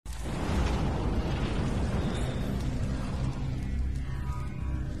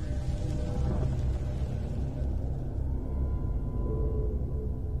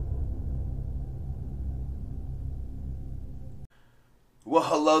Well,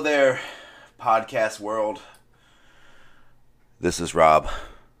 hello there, podcast world. This is Rob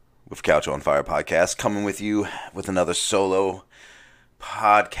with Couch on Fire Podcast, coming with you with another solo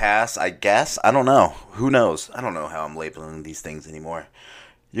podcast, I guess. I don't know. Who knows? I don't know how I'm labeling these things anymore.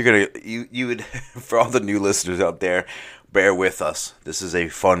 You would, for all the new listeners out there, bear with us. This is a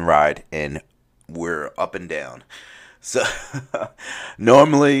fun ride, and we're up and down. So,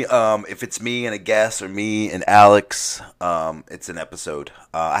 normally, if it's me and a guest or me and Alex, it's an episode.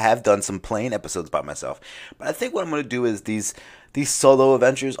 I have done some plain episodes by myself, but I think what I'm going to do is these solo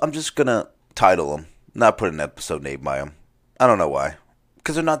adventures, I'm just going to title them, not put an episode name by them. I don't know why,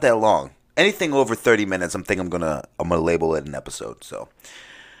 because they're not that long. Anything over 30 minutes, I'm gonna label it an episode. So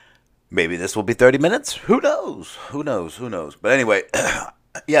maybe this will be 30 minutes. Who knows? But anyway,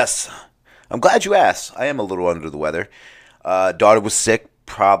 yes. I'm glad you asked. I am a little under the weather. Daughter was sick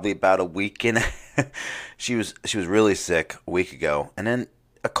probably about a week, and she was really sick a week ago, and then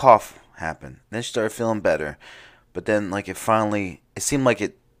a cough happened. Then she started feeling better, but then it seemed like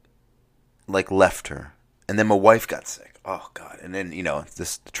it left her, and then my wife got sick. Oh God! And then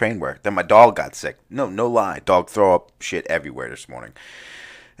the train work. Then my dog got sick. No lie, dog throw up shit everywhere this morning,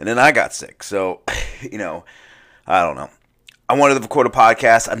 and then I got sick. So I don't know. I wanted to record a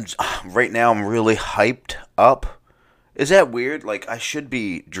podcast. Right now I'm really hyped up. Is that weird? I should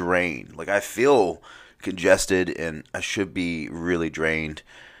be drained. I feel congested and I should be really drained.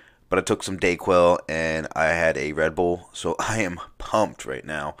 But I took some Dayquil and I had a Red Bull, so I am pumped right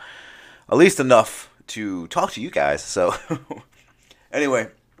now. At least enough to talk to you guys. So anyway,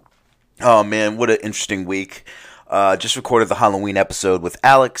 oh man, what an interesting week. Just recorded the Halloween episode with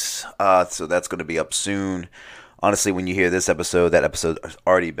Alex, so that's going to be up soon. Honestly, when you hear this episode, that episode has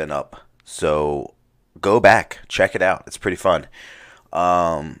already been up. So go back, check it out. It's pretty fun.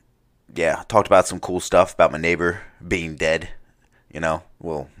 Yeah, talked about some cool stuff about my neighbor being dead.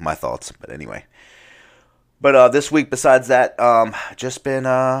 Well, my thoughts, but anyway. But this week, besides that, just been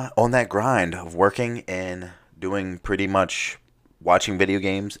on that grind of working and doing pretty much playing video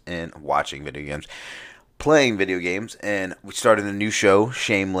games, and we started a new show,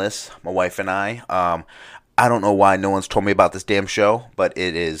 Shameless, my wife and I. I don't know why no one's told me about this damn show, but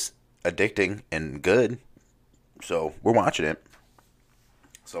it is addicting and good. So we're watching it.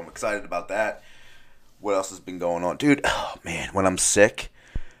 So I'm excited about that. What else has been going on? Dude, oh man, when I'm sick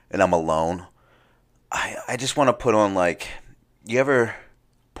and I'm alone, I just want to put on you ever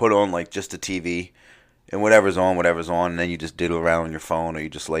put on just the TV and whatever's on, and then you just diddle around on your phone, or you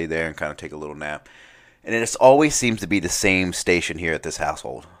just lay there and kind of take a little nap. And it always seems to be the same station here at this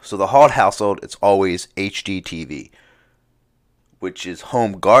household. So the Hall household, it's always HGTV, which is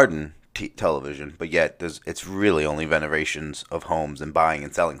home garden television, but yet it's really only renovations of homes and buying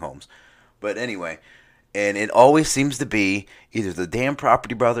and selling homes. But anyway, and it always seems to be either the damn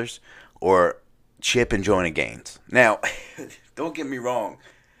Property Brothers or Chip and Joanna Gaines. Now, don't get me wrong.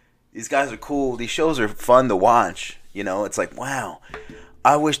 These guys are cool. These shows are fun to watch. It's wow.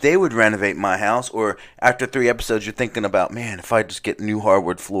 I wish they would renovate my house. Or after 3 episodes, you're thinking about, man, if I just get new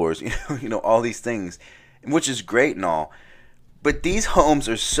hardwood floors, all these things, which is great and all. But these homes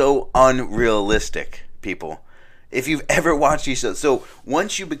are so unrealistic, people. If you've ever watched these shows, so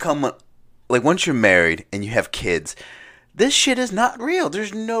once you become once you're married and you have kids, this shit is not real.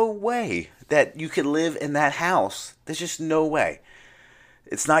 There's no way that you could live in that house. There's just no way.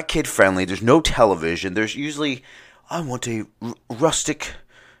 It's not kid friendly. There's no television. There's usually, I want a rustic,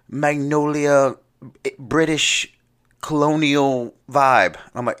 magnolia, British, colonial vibe.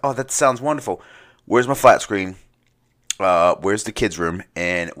 I'm like, oh, that sounds wonderful. Where's my flat screen? Where's the kids' room?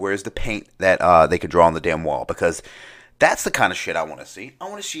 And where's the paint that they could draw on the damn wall? Because that's the kind of shit I want to see. I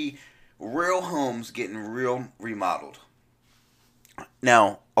want to see real homes getting real remodeled.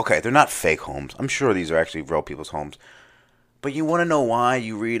 Now, okay, they're not fake homes. I'm sure these are actually real people's homes. But you want to know why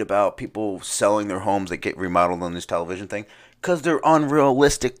you read about people selling their homes that get remodeled on this television thing? Because they're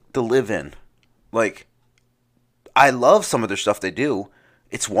unrealistic to live in. I love some of their stuff they do.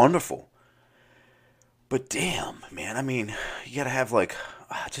 It's wonderful. But damn, man, I mean, you gotta have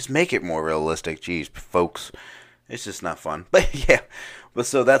just make it more realistic. Jeez, folks, it's just not fun. But yeah,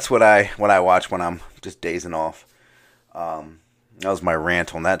 so that's what I watch when I'm just dazing off. That was my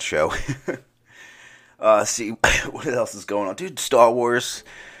rant on that show. See, what else is going on? Dude, Star Wars.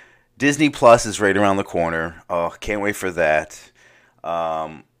 Disney Plus is right around the corner. Oh, can't wait for that.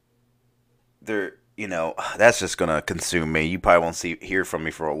 That's just going to consume me. You probably won't hear from me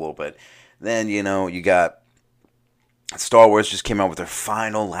for a little bit. Then, you got Star Wars just came out with their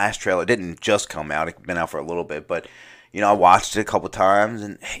final last trailer. It didn't just come out. It's been out for a little bit. But, I watched it a couple times.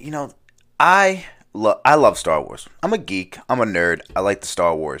 And, I I love Star Wars. I'm a geek. I'm a nerd. I like the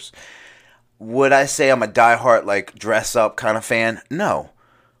Star Wars. Would I say I'm a diehard, like, dress up kind of fan? No.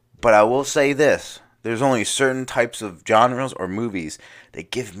 But I will say this. There's only certain types of genres or movies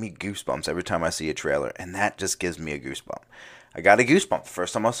that give me goosebumps every time I see a trailer. And that just gives me a goosebump. I got a goosebump the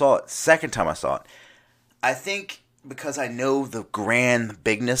first time I saw it. Second time I saw it. I think because I know the grand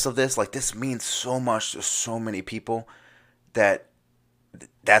bigness of this, like, this means so much to so many people that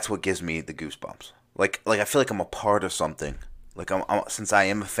that's what gives me the goosebumps. Like I feel like I'm a part of something. Like since I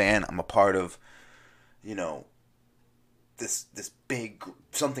am a fan, I'm a part of, you know, this big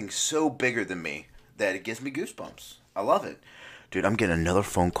something so bigger than me that it gives me goosebumps. I love it, dude. I'm getting another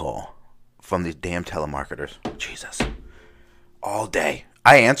phone call from these damn telemarketers. Jesus, all day.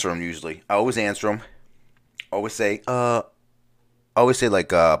 I answer them usually. I always answer them. Always say like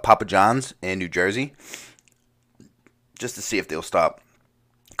Papa John's in New Jersey, just to see if they'll stop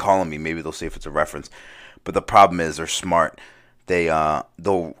calling me. Maybe they'll see if it's a reference. But the problem is they're smart.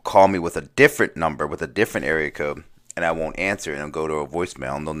 They'll call me with a different number, with a different area code, and I won't answer, and I'll go to a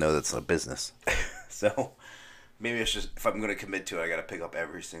voicemail, and they'll know that's a business. So maybe it's just, if I'm going to commit to it, I got to pick up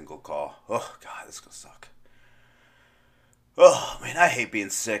every single call. Oh, God, this is going to suck. Oh, man, I hate being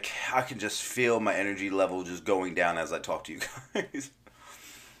sick. I can just feel my energy level just going down as I talk to you guys.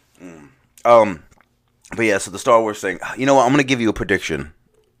 But yeah, so the Star Wars thing. You know what? I'm going to give you a prediction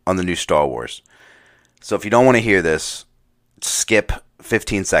on the new Star Wars. So if you don't want to hear this, skip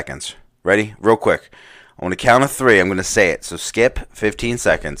 15 seconds. Ready? Real quick. I want to count to 3. I'm going to say it. So skip 15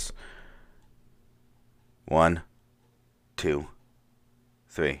 seconds. 1, 2,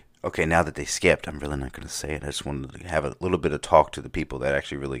 3. Okay, now that they skipped, I'm really not going to say it. I just wanted to have a little bit of talk to the people that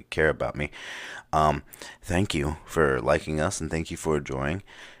actually really care about me. Thank you for liking us, and thank you for enjoying.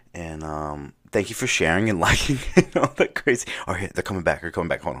 And thank you for sharing and liking and all that crazy. Oh, yeah, they're coming back. They're coming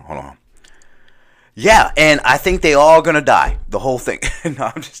back. Hold on. Yeah, and I think they all gonna die. The whole thing.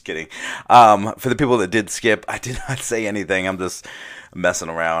 No, I'm just kidding. For the people that did skip, I did not say anything. I'm just messing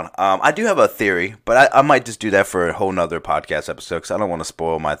around. I do have a theory, but I might just do that for a whole nother podcast episode because I don't want to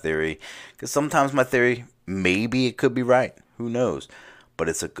spoil my theory. Because sometimes my theory, maybe it could be right. Who knows? But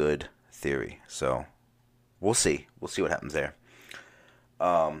it's a good theory. So we'll see. We'll see what happens there.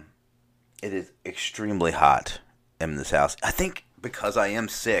 It is extremely hot in this house. I think because I am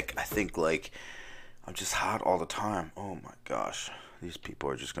sick, I think like I'm just hot all the time. Oh my gosh. These people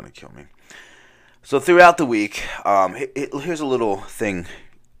are just going to kill me. So throughout the week, here's a little thing,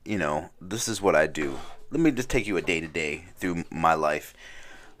 you know, this is what I do. Let me just take you a day-to-day through my life.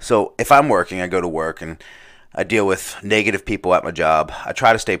 So if I'm working, I go to work and I deal with negative people at my job. I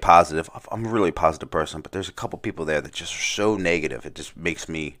try to stay positive. I'm a really positive person, but there's a couple people there that just are so negative. It just makes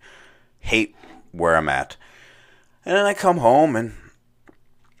me hate where I'm at. And then I come home and,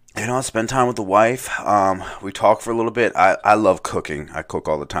 you know, I spend time with the wife. We talk for a little bit. I love cooking. I cook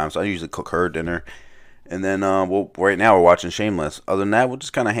all the time, so I usually cook her dinner. And then, right now we're watching Shameless. Other than that, we'll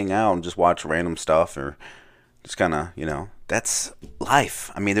just kind of hang out and just watch random stuff or just kind of, you know, that's life.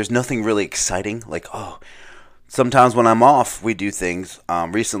 I mean, there's nothing really exciting. Like, sometimes when I'm off, we do things.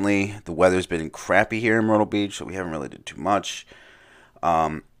 Recently, the weather's been crappy here in Myrtle Beach, so we haven't really did too much.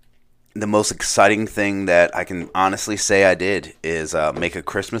 The most exciting thing that I can honestly say I did is make a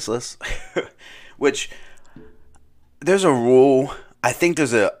Christmas list, which there's a rule. I think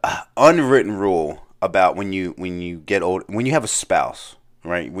there's a unwritten rule about when you get old, when you have a spouse,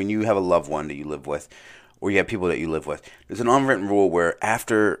 right? When you have a loved one that you live with, or you have people that you live with. There's an unwritten rule where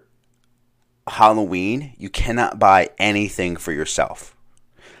after Halloween, you cannot buy anything for yourself.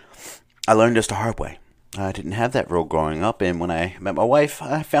 I learned this the hard way. I didn't have that rule growing up, and when I met my wife,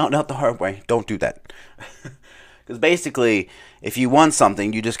 I found out the hard way. Don't do that. Because basically, if you want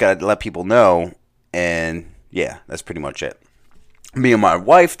something, you just got to let people know, and yeah, that's pretty much it. Me and my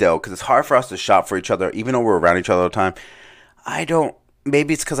wife, though, because it's hard for us to shop for each other, even though we're around each other all the time,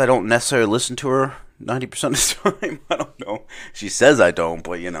 maybe it's because I don't necessarily listen to her 90% of the time. I don't know. She says I don't,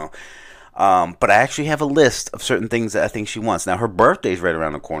 but you know. But I actually have a list of certain things that I think she wants. Now, her birthday's right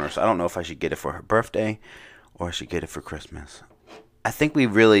around the corner, so I don't know if I should get it for her birthday or I should get it for Christmas. I think we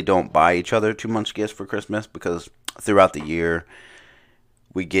really don't buy each other too much gifts for Christmas because throughout the year,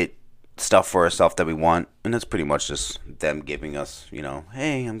 we get stuff for ourselves that we want, and it's pretty much just them giving us, you know,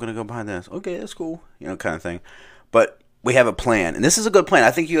 hey, I'm going to go buy this. Okay, that's cool, you know, kind of thing. But we have a plan, and this is a good plan.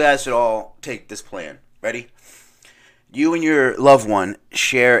 I think you guys should all take this plan. Ready? You and your loved one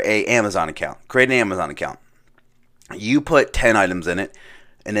share a Amazon account. Create an Amazon account. You put 10 items in it,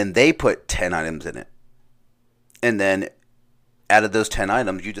 and then they put 10 items in it. And then out of those 10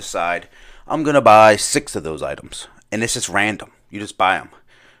 items, you decide, I'm going to buy 6 of those items. And it's just random. You just buy them.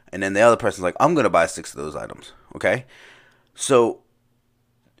 And then the other person's like, I'm going to buy 6 of those items. Okay? So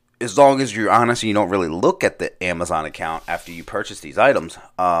as long as you're honest and you don't really look at the Amazon account after you purchase these items,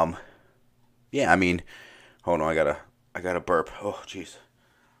 yeah, I mean, hold on, I gotta burp. Oh, jeez.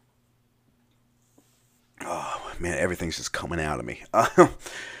 Oh man, everything's just coming out of me.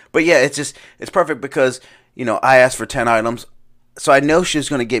 But yeah, it's perfect because I asked for 10 items, so I know she's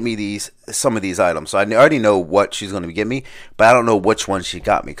gonna get me some of these items. So I already know what she's gonna get me, but I don't know which ones she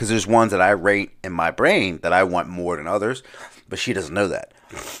got me because there's ones that I rate in my brain that I want more than others, but she doesn't know that.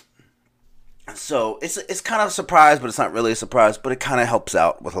 So it's kind of a surprise, but it's not really a surprise. But it kind of helps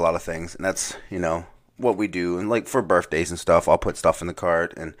out with a lot of things, and that's what we do. And like for birthdays and stuff, I'll put stuff in the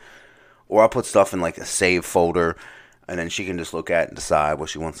cart, or I'll put stuff in like a save folder, and then she can just look at it and decide what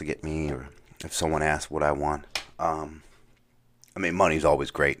she wants to get me, or if someone asks what I want. I mean, money's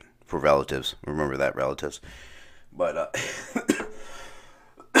always great for relatives. Remember that, relatives. But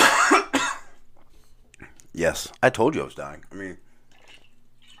yes, I told you I was dying. I mean,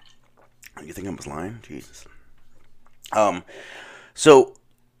 you think I was lying? Jesus. So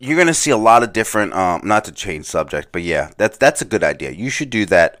you're gonna see a lot of different. Not to change subject, but yeah, that's a good idea. You should do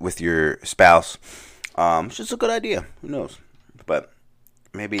that with your spouse. It's just a good idea. Who knows? But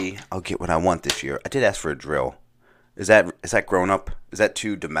maybe I'll get what I want this year. I did ask for a drill. Is that grown up? Is that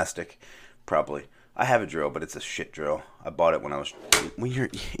too domestic? Probably. I have a drill, but it's a shit drill. I bought it when you're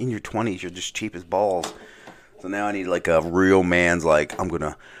in your 20s, you're just cheap as balls. So now I need like a real man's like I'm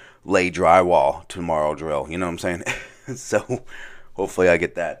gonna lay drywall tomorrow drill. You know what I'm saying? So hopefully I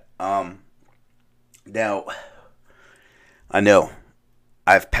get that. Now I know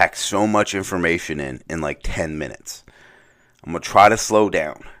I've packed so much information in like 10 minutes. I'm gonna try to slow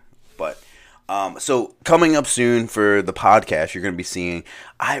down, but so coming up soon for the podcast, you're gonna be seeing.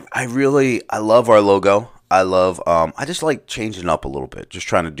 I love our logo. I just like changing up a little bit, just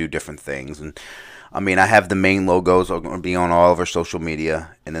trying to do different things. And I mean, I have the main logos are going to be on all of our social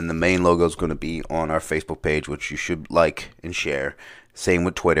media, and then the main logo is going to be on our Facebook page, which you should like and share. Same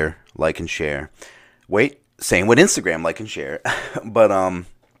with Twitter, like and share. Same with Instagram, like and share. But I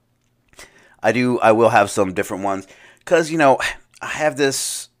will have some different ones because I have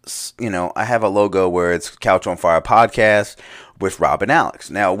this. I have a logo where it's Couch on Fire podcast with Rob and Alex.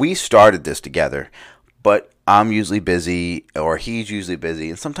 Now we started this together, but I'm usually busy, or he's usually busy,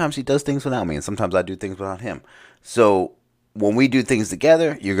 and sometimes he does things without me, and sometimes I do things without him. So when we do things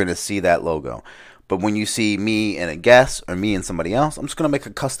together, you're going to see that logo. But when you see me and a guest, or me and somebody else, I'm just going to make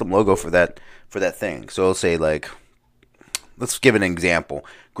a custom logo for that thing. So I'll say, like, let's give an example.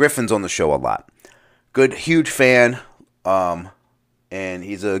 Griffin's on the show a lot. Good, huge fan, and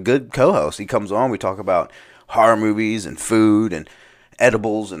he's a good co-host. He comes on, we talk about horror movies and food and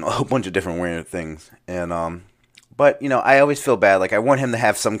edibles and a whole bunch of different weird things. And but I always feel bad. Like I want him to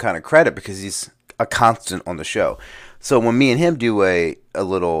have some kind of credit because he's a constant on the show. So when me and him do a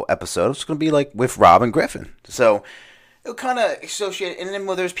little episode, it's going to be like with Rob and Griffin. So it'll kind of associate. And then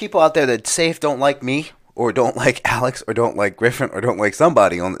there's people out there that say if don't like me or don't like Alex or don't like Griffin or don't like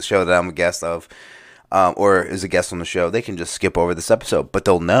somebody on the show that I'm a guest of, or is a guest on the show, they can just skip over this episode. But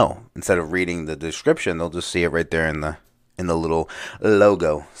they'll know instead of reading the description, they'll just see it right there in the little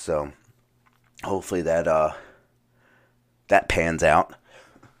logo. So hopefully that pans out.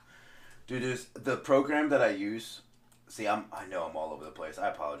 Dude, there's the program that I use. See, I know I'm all over the place. I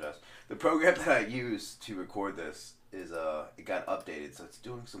apologize. The program that I use to record this is it got updated, so it's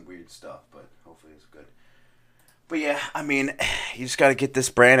doing some weird stuff, but hopefully it's good. But yeah, I mean, you just got to get this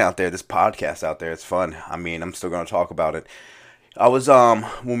brand out there, this podcast out there. It's fun. I mean, I'm still going to talk about it. I was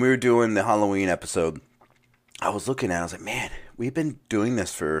when we were doing the Halloween episode, I was looking at it, I was like, man, we've been doing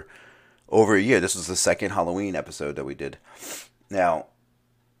this for over a year. This was the second Halloween episode that we did. Now,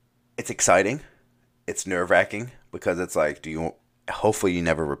 it's exciting. It's nerve-wracking because it's like, hopefully you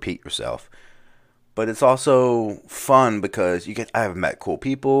never repeat yourself. But it's also fun because I've met cool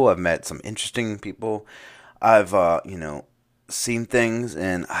people. I've met some interesting people. I've, seen things,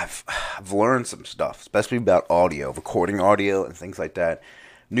 and I've learned some stuff, especially about audio, recording audio and things like that.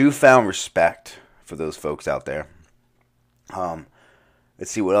 Newfound respect for those folks out there.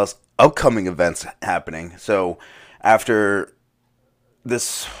 Let's see what else. Upcoming events happening. So after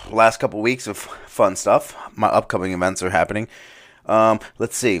this last couple weeks of fun stuff, my upcoming events are happening.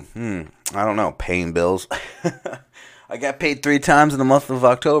 Let's see. I don't know. Paying bills. I got paid 3 times in the month of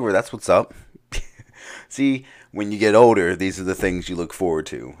October. That's what's up. See, when you get older, these are the things you look forward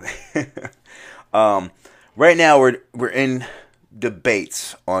to. Right now, we're in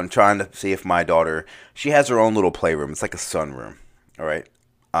debates on trying to see if my daughter, she has her own little playroom. It's like a sunroom. All right.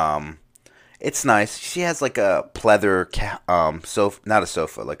 It's nice. She has like a pleather sofa, not a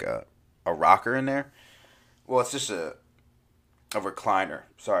sofa, like a rocker in there. Well, it's just a recliner.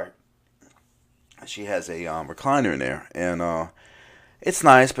 Sorry, she has a recliner in there, and it's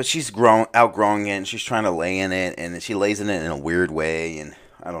nice. But she's outgrowing it, and she's trying to lay in it, and she lays in it in a weird way, and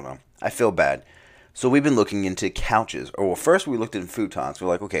I don't know. I feel bad. So we've been looking into couches. Or well, first we looked into futons. We're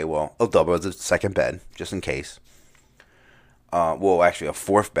like, okay, well, I'll double as a second bed just in case. Well, actually, a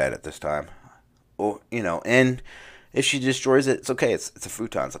fourth bed at this time. Well, and if she destroys it, it's okay. It's a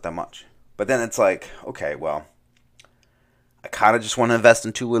futon. It's not that much. But then it's like, okay, well, I kind of just want to invest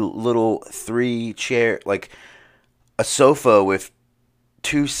into a little 3-chair, like a sofa with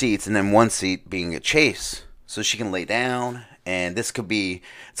 2 seats and then 1 seat being a chase. So she can lay down. And this could be,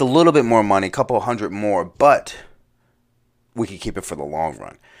 it's a little bit more money, a couple hundred more, but we could keep it for the long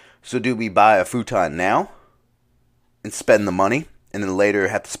run. So do we buy a futon now and spend the money and then later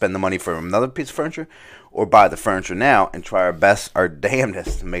have to spend the money for another piece of furniture? Or buy the furniture now and try our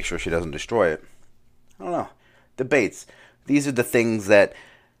damnedest to make sure she doesn't destroy it? I don't know. Debates. These are the things that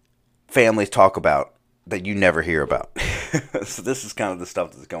families talk about that you never hear about. So this is kind of the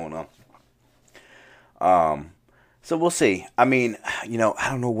stuff that's going on. So we'll see. I mean, I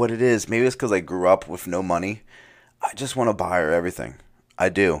don't know what it is. Maybe it's because I grew up with no money. I just want to buy her everything. I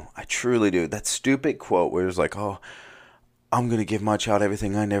do. I truly do. That stupid quote where it's like, oh, I'm going to give my child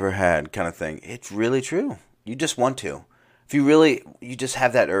everything I never had kind of thing. It's really true. You just want to. If you just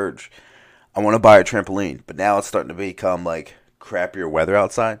have that urge. I want to buy a trampoline. But now it's starting to become like crappier weather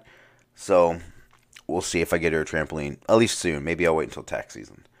outside. So we'll see if I get her a trampoline. At least soon. Maybe I'll wait until tax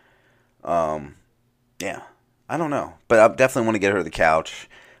season. Yeah. I don't know. But I definitely want to get her the couch.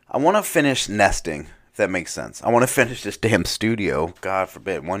 I want to finish nesting, if that makes sense. I want to finish this damn studio. God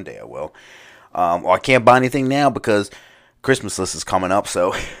forbid, one day I will. Well, I can't buy anything now because Christmas list is coming up,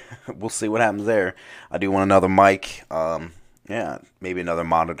 so we'll see what happens there. I do want another mic. Yeah, maybe another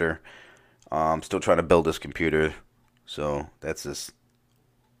monitor. I'm still trying to build this computer, so that's just,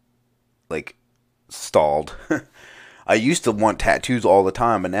 like, stalled. I used to want tattoos all the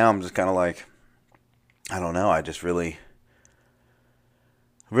time, but now I'm just kind of like, I don't know. I just really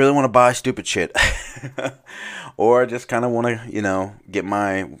want to buy stupid shit. Or I just kind of want to, get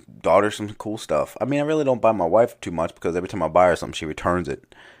my daughter some cool stuff. I mean, I really don't buy my wife too much because every time I buy her something, she returns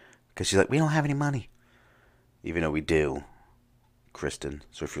it. Because she's like, we don't have any money. Even though we do, Kristen.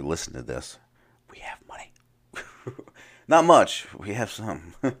 So if you're listening to this, we have money. Not much. We have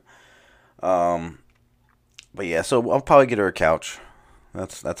some. But yeah, so I'll probably get her a couch.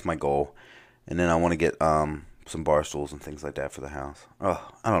 That's my goal. And then I want to get some bar stools and things like that for the house.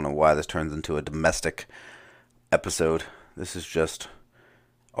 Oh, I don't know why this turns into a domestic episode. This is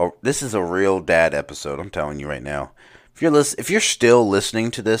a real dad episode. I'm telling you right now. If you're still listening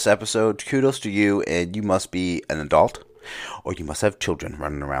to this episode, kudos to you, and you must be an adult, or you must have children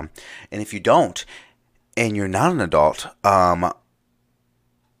running around. And if you don't, and you're not an adult,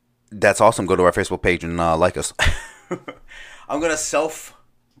 that's awesome. Go to our Facebook page and like us. I'm gonna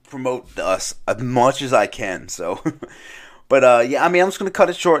promote us as much as I can. So, but yeah, I mean, I'm just gonna cut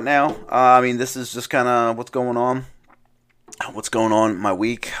it short now. I mean, this is just kind of what's going on in my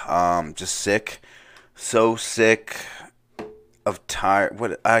week. Just sick, so sick of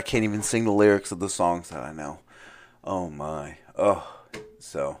tired. I can't even sing the lyrics of the songs that I know. Oh my,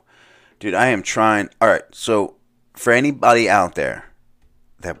 so, dude, I am trying. All right, so for anybody out there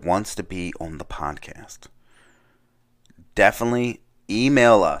that wants to be on the podcast, definitely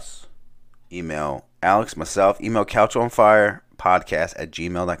email us. Email Alex, myself, email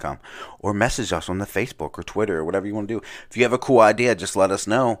couchonfirepodcast@gmail.com, or message us on the Facebook or Twitter or whatever you want to do. If you have a cool idea, just let us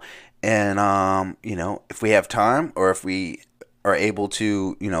know. And, if we have time or if we are able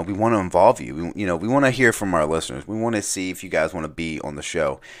to, we want to involve you. We want to hear from our listeners. We want to see if you guys want to be on the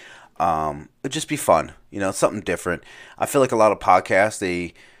show. It'd just be fun, something different. I feel like a lot of podcasts,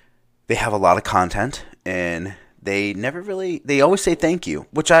 they have a lot of content and they always say thank you,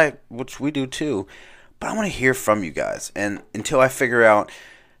 which we do too. But I want to hear from you guys. And until I figure out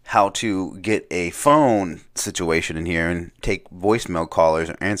how to get a phone situation in here and take voicemail callers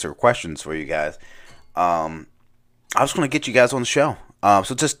and answer questions for you guys, I was going to get you guys on the show.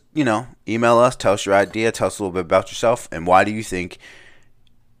 So just, email us, tell us your idea, tell us a little bit about yourself, and why do you think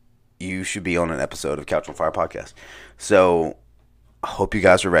you should be on an episode of Couch on Fire Podcast. So I hope you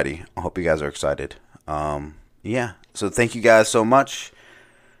guys are ready. I hope you guys are excited. Yeah. So thank you guys so much.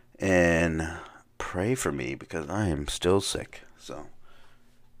 And pray for me because I am still sick. So,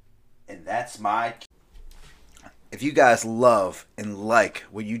 and that's if you guys love and like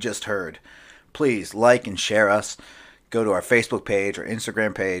what you just heard, please like and share us. go to our Facebook page, our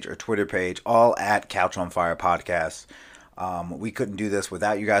Instagram page, our Twitter page, all at Couch on Fire Podcast. We couldn't do this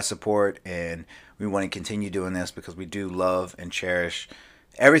without you guys' support, and we want to continue doing this because we do love and cherish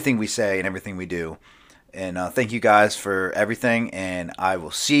everything we say and everything we do. And thank you guys for everything, and I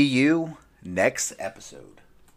will see you next episode.